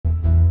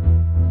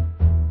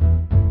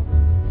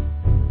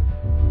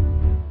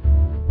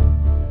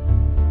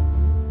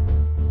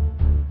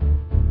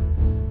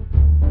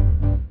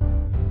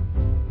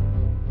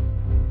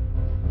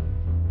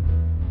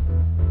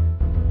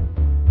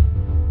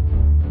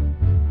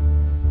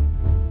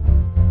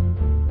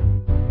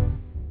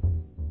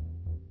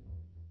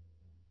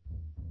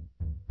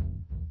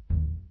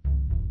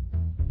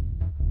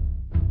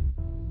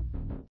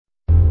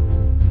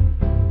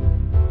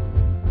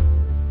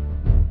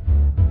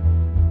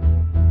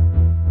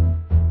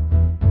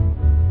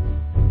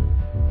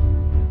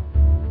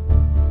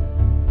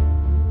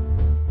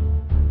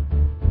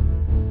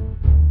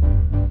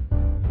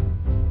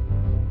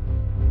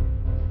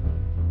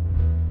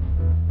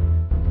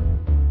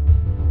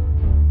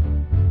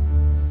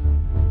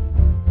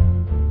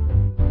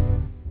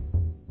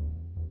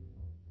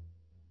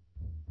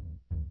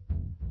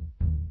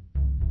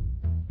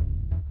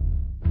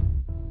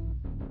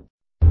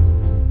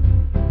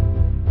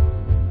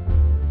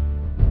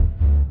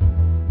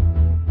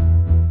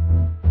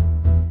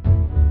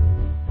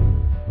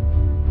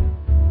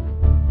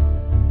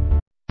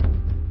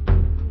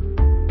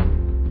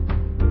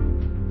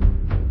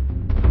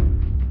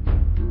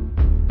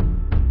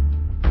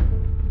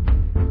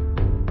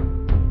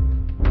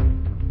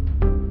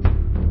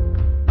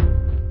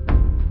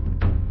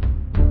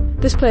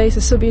This place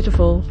is so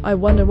beautiful. I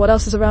wonder what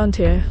else is around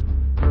here.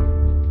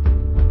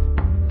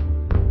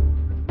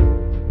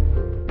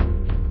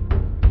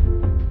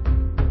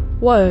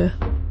 Whoa.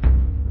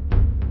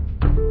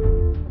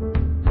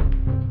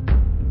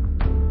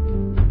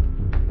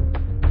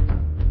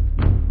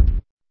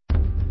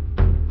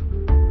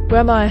 Where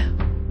am I?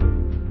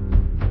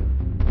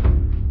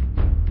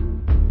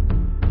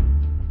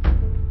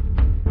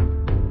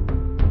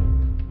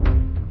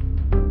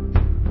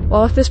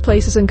 Well, this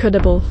place is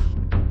incredible.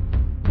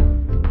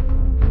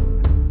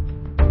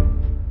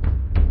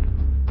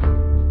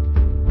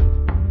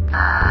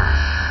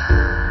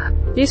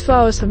 These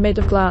flowers are made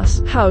of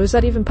glass. How is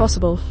that even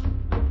possible?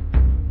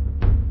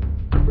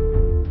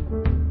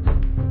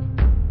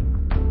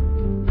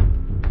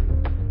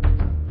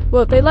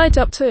 Well, they light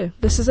up too.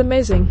 This is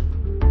amazing.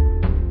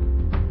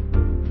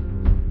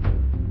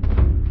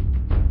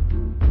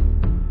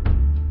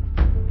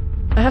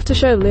 I have to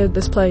show Leo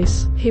this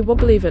place. He won't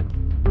believe it.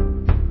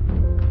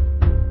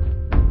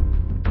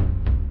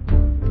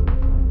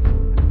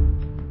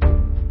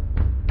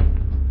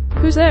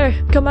 Who's there?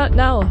 Come out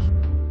now.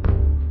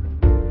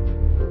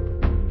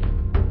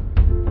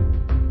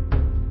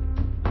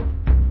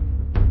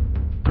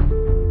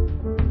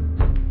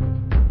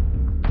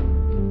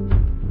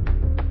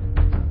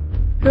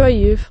 Who are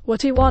you?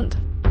 What do you want?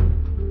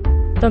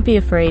 Don't be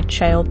afraid,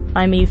 child.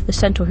 I'm Eve, the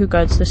centaur who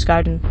guards this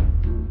garden.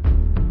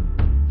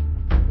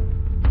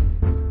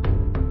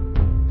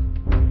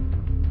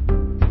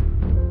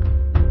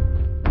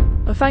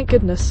 Oh, thank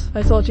goodness.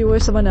 I thought you were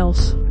someone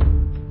else.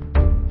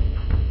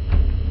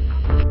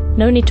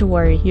 No need to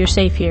worry, you're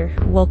safe here.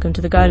 Welcome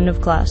to the Garden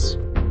of Glass.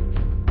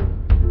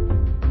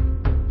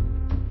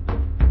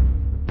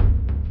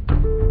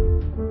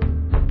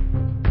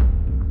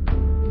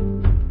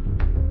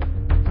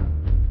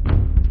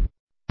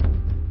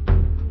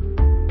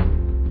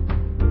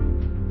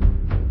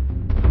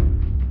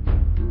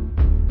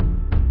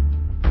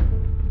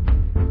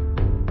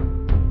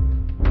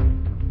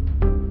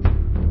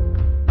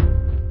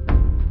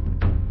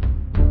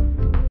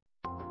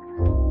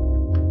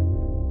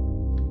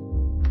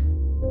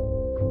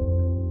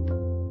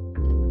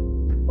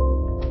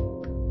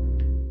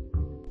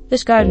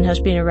 This garden has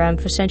been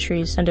around for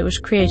centuries, and it was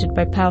created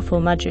by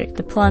powerful magic.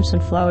 The plants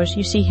and flowers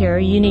you see here are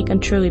unique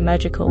and truly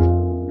magical.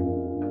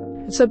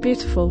 It's so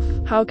beautiful.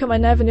 How come I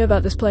never knew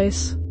about this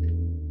place?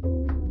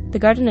 The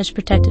garden is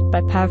protected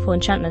by powerful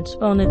enchantments.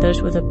 Only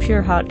those with a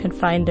pure heart can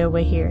find their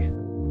way here.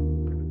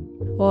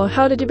 Well,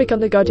 how did you become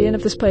the guardian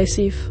of this place,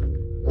 Eve?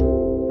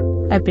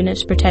 I've been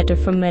its protector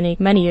for many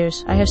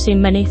years. I have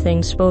seen many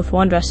things, both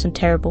wondrous and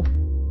terrible.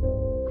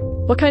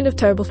 What kind of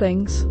terrible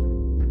things?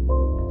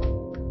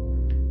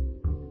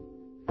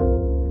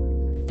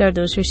 There are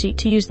those who seek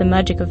to use the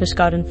magic of this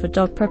garden for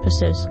dark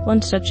purposes.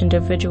 One such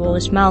individual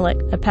is Malik,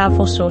 a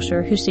powerful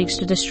sorcerer who seeks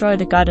to destroy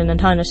the garden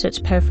and harness its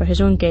power for his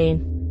own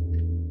gain.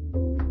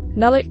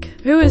 Malik?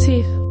 Who is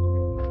he?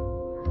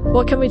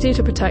 What can we do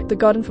to protect the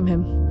garden from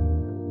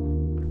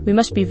him? We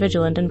must be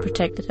vigilant and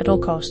protect it at all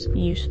costs.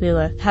 You,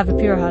 Leela, have a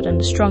pure heart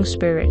and a strong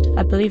spirit.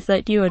 I believe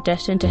that you are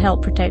destined to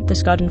help protect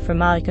this garden from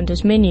Malik and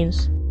his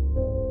minions.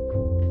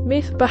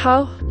 Me? But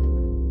how?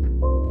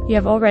 You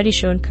have already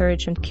shown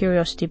courage and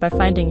curiosity by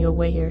finding your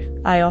way here.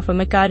 I offer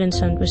my guidance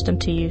and wisdom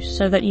to you,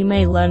 so that you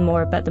may learn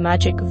more about the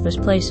magic of this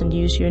place and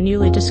use your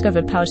newly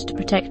discovered powers to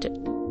protect it.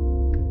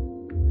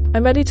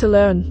 I'm ready to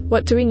learn.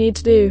 What do we need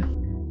to do?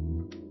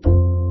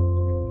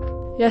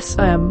 Yes,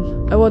 I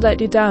am. I won't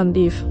let you down,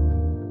 Eve.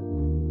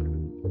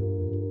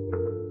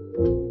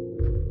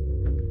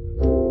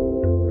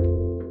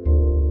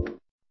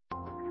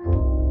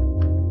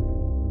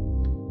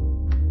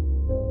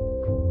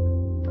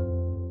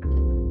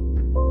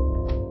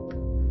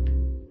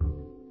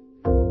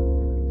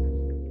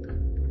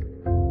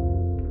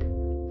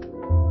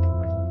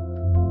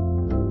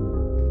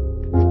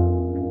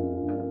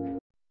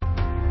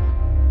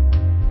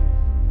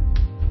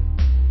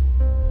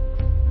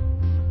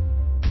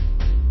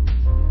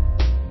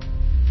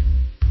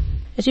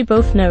 As you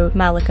both know,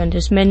 Malik and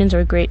his minions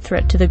are a great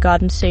threat to the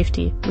garden's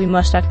safety. We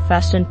must act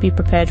fast and be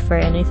prepared for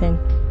anything.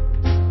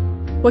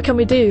 What can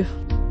we do?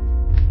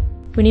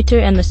 We need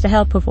to enlist the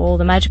help of all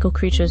the magical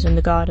creatures in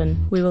the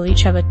garden. We will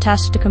each have a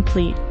task to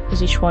complete,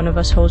 as each one of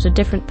us holds a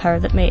different power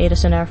that may aid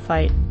us in our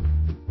fight.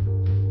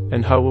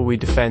 And how will we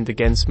defend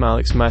against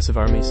Malik's massive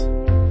armies?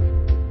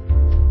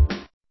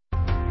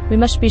 We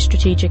must be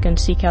strategic and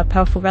seek out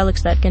powerful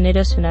relics that can aid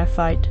us in our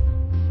fight.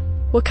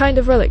 What kind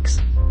of relics?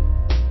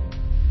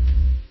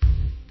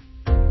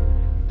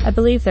 I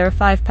believe there are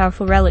 5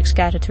 powerful relics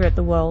scattered throughout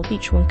the world.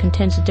 Each one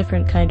contains a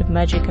different kind of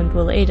magic and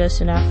will aid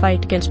us in our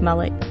fight against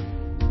Malik.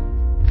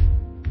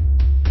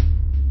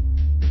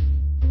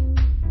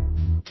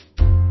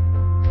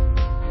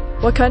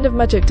 What kind of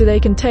magic do they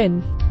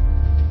contain?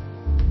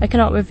 I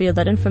cannot reveal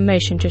that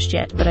information just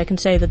yet, but I can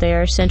say that they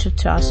are essential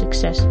to our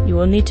success. You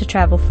will need to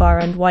travel far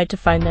and wide to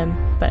find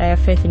them, but I have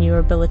faith in your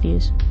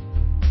abilities.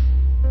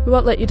 We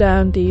won't let you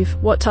down, Eve.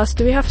 What task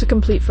do we have to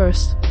complete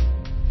first?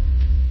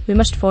 We We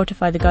must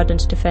fortify the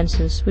garden's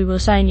defenses. We will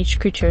assign each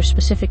creature a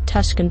specific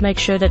task and make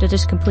sure that it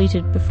is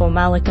completed before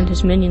Malik and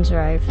his minions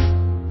arrive.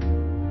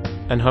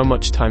 And how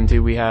much time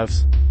do we have?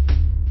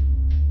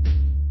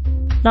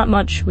 Not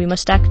much, we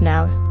must act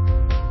now.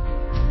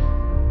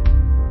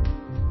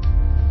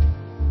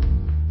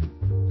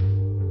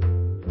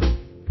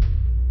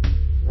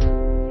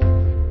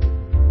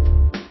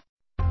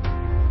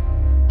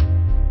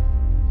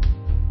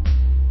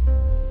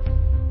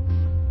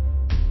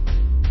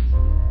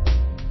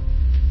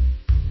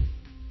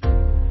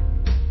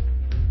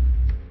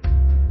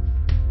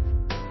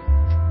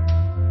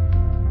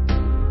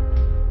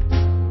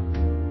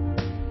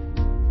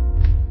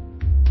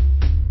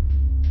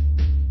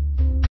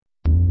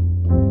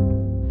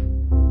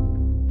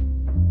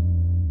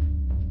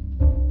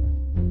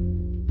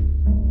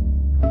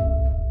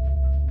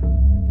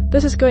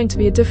 This is going to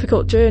be a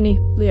difficult journey,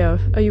 Leo.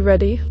 Are you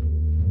ready?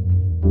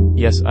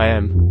 Yes, I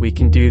am. We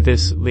can do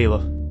this,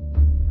 Leela.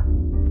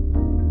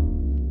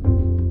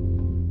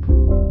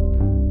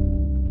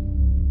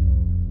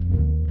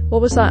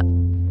 What was that?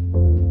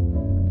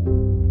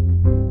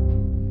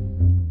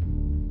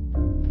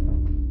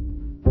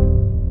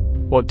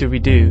 What do we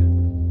do?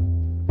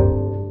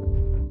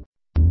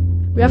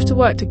 We have to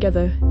work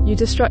together. You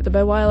distract the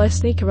bear while I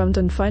sneak around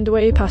and find a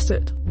way past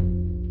it.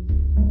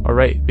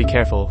 Alright, be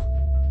careful.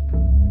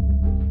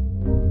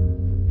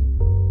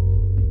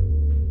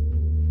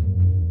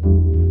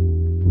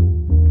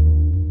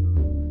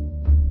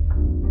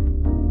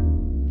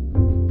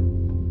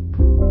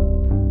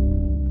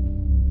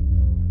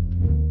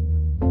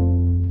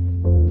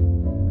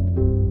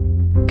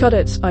 Got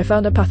it. I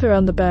found a path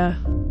around the bear.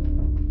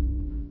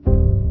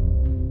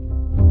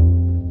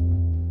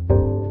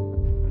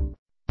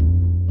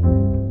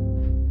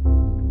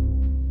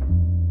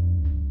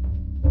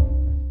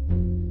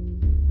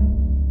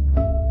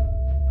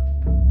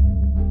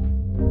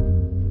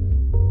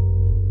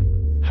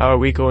 How are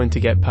we going to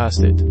get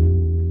past it?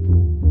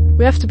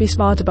 We have to be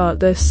smart about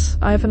this.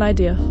 I have an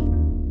idea.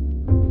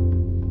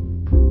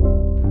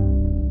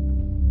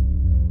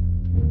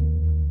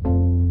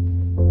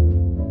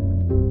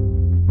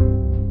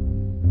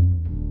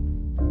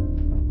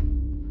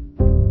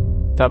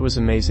 That was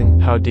amazing.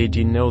 How did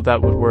you know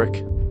that would work?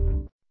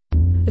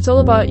 It's all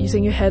about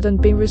using your head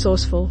and being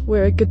resourceful.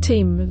 We're a good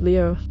team,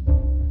 Leo.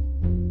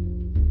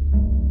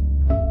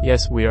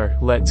 Yes, we are.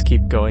 Let's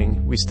keep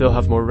going. We still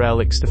have more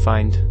relics to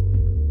find.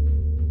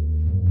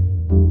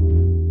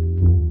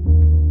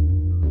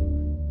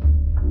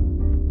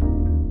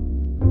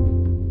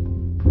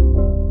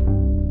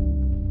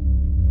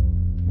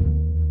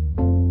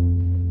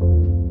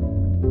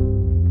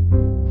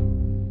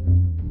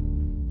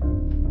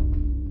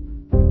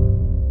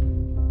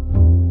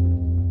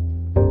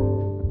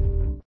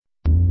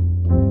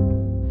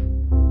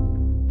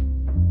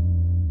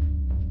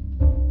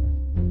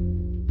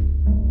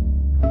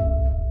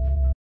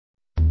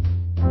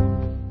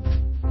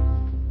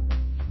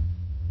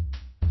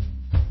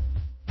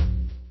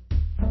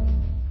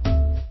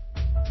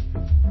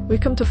 We've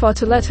come too far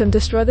to let him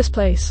destroy this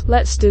place.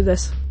 Let's do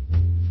this.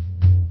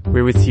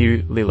 We're with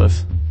you,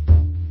 Lilith.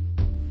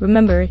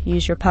 Remember,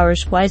 use your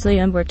powers wisely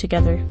and work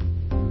together.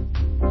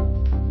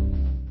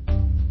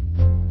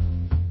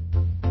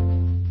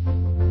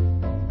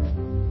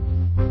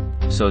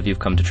 So you've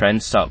come to try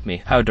and stop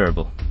me. How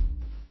durable.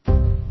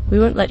 We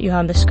won't let you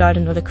harm this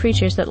garden or the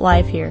creatures that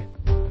live here.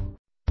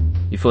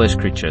 You foolish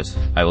creatures.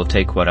 I will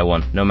take what I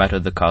want, no matter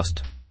the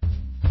cost.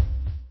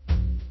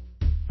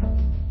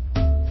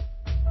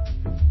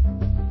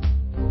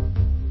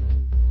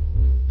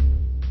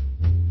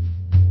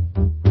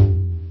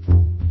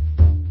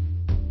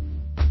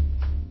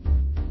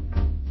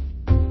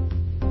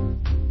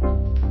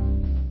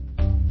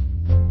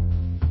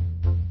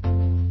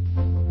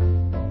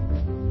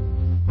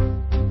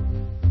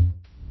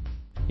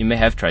 You may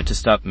have tried to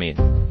stop me,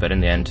 but in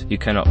the end, you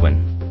cannot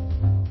win.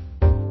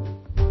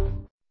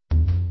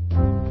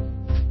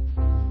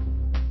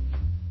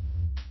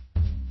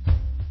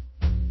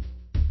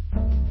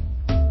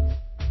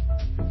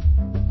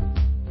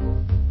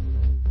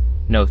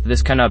 No,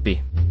 this cannot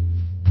be.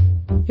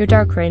 Your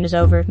dark reign is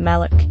over,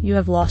 Malik. You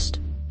have lost.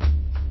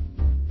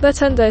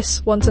 Let's end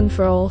this once and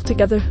for all,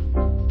 together.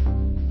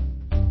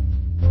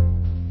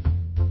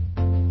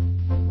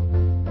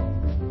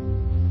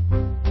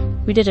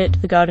 We did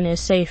it. The garden is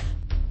safe.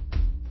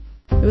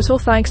 It was all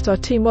thanks to our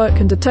teamwork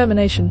and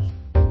determination.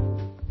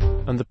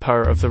 And the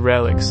power of the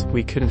relics.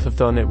 We couldn't have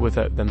done it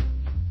without them.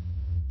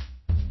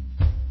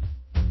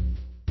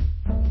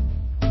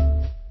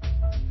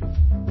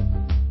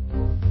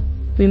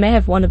 We may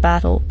have won a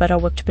battle, but our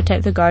work to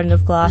protect the Garden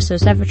of Glass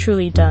is never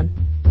truly done.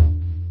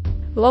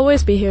 We'll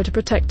always be here to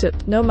protect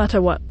it, no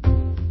matter what.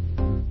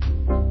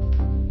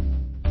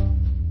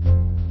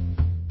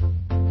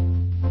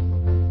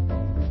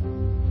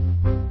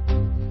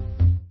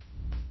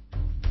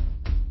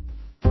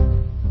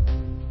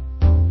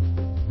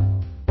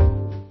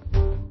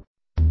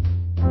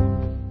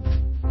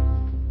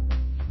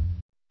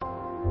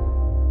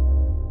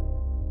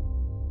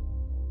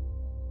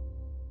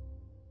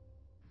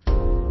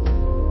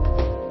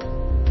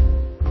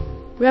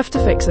 We have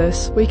to fix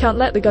this. We can't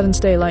let the garden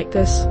stay like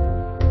this.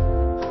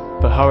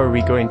 But how are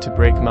we going to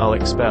break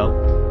Malik's spell?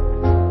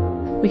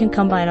 We can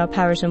combine our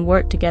powers and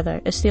work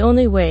together. It's the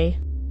only way.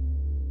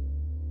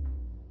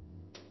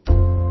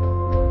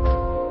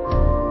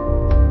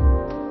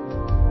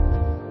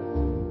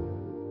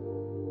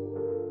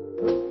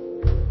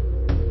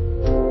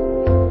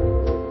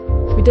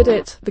 We did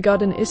it. The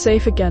garden is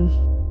safe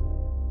again.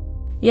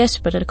 Yes,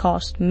 but at a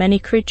cost. Many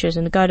creatures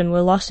in the garden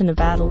were lost in the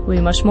battle. We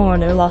must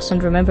mourn their loss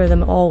and remember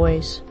them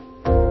always.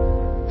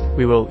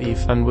 We will,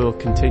 Eve, and will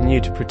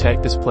continue to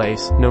protect this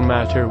place, no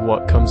matter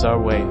what comes our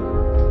way.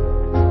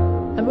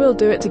 And we'll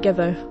do it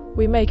together.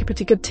 We make a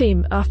pretty good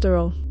team, after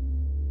all.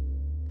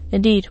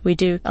 Indeed, we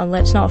do, and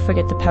let's not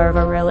forget the power of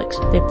our relics.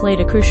 They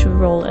played a crucial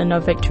role in our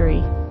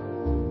victory.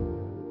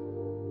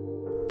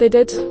 They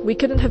did. We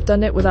couldn't have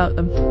done it without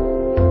them.